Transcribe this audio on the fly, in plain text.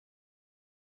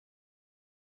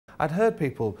I'd heard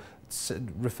people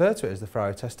refer to it as the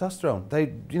Ferrari Testosterone.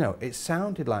 It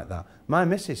sounded like that. My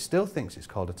missus still thinks it's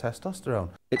called a testosterone.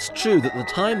 It's true that the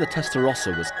time the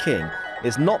Testarossa was king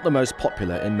is not the most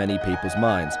popular in many people's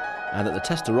minds, and that the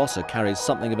Testarossa carries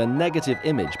something of a negative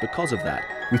image because of that.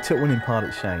 We took one in part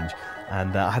exchange,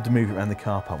 and I had to move it around the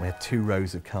car park. We had 2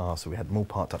 rows of cars, so we had them all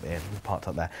parked up here, all parked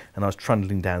up there, and I was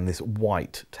trundling down this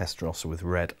white Testarossa with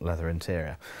red leather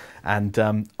interior. And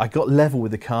I got level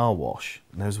with the car wash,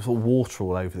 and there was sort of water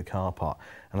all over the car park,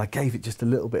 and I gave it just a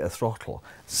little bit of throttle.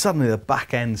 Suddenly the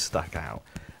back end stuck out,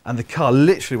 and the car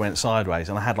literally went sideways,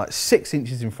 and I had like 6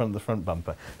 inches in front of the front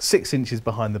bumper, 6 inches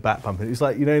behind the back bumper. It was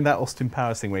like, you know, in that Austin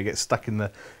Powers thing where you get stuck in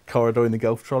the corridor in the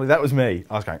golf trolley? That was me.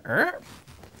 I was going,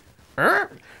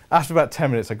 After about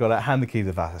 10 minutes, I got out, hand the key to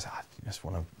the van. I said, I just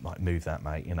want to like move that,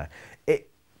 mate. You know,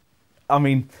 I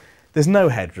mean, there's no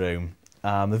headroom.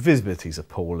 The visibility's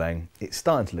appalling. It's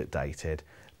starting to look dated,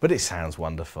 but it sounds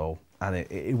wonderful, and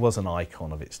it was an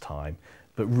icon of its time.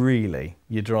 But really,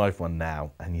 you drive one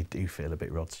now, and you do feel a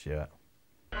bit Rod Stewart.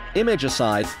 Image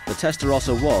aside, the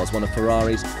Testarossa was one of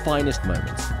Ferrari's finest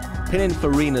moments.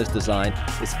 Pininfarina's design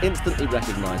is instantly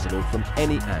recognisable from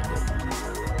any angle.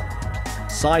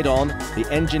 Side on, the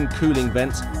engine cooling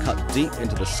vents cut deep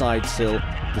into the side sill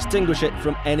distinguish it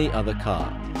from any other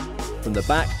car. From the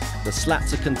back, the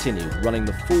slats are continued, running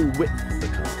the full width of the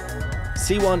car.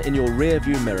 See one in your rear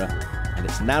view mirror, and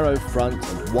its narrow front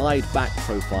and wide back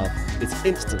profile is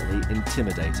instantly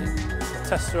intimidating. The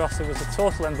Testarossa was a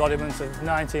total embodiment of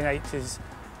 1980s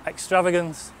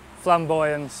extravagance,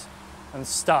 flamboyance and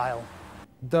style.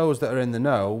 Those that are in the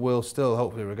know will still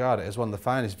hopefully regard it as one of the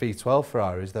finest V12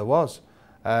 Ferraris there was.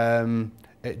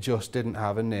 It just didn't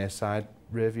have a near side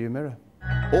rear view mirror.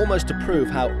 Almost to prove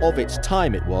how of its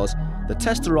time it was, the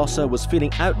Testarossa was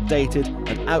feeling outdated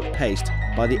and outpaced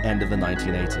by the end of the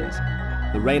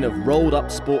 1980s. The reign of rolled up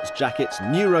sports jackets,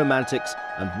 new romantics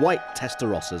and white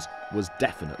Testarossas was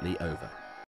definitely over.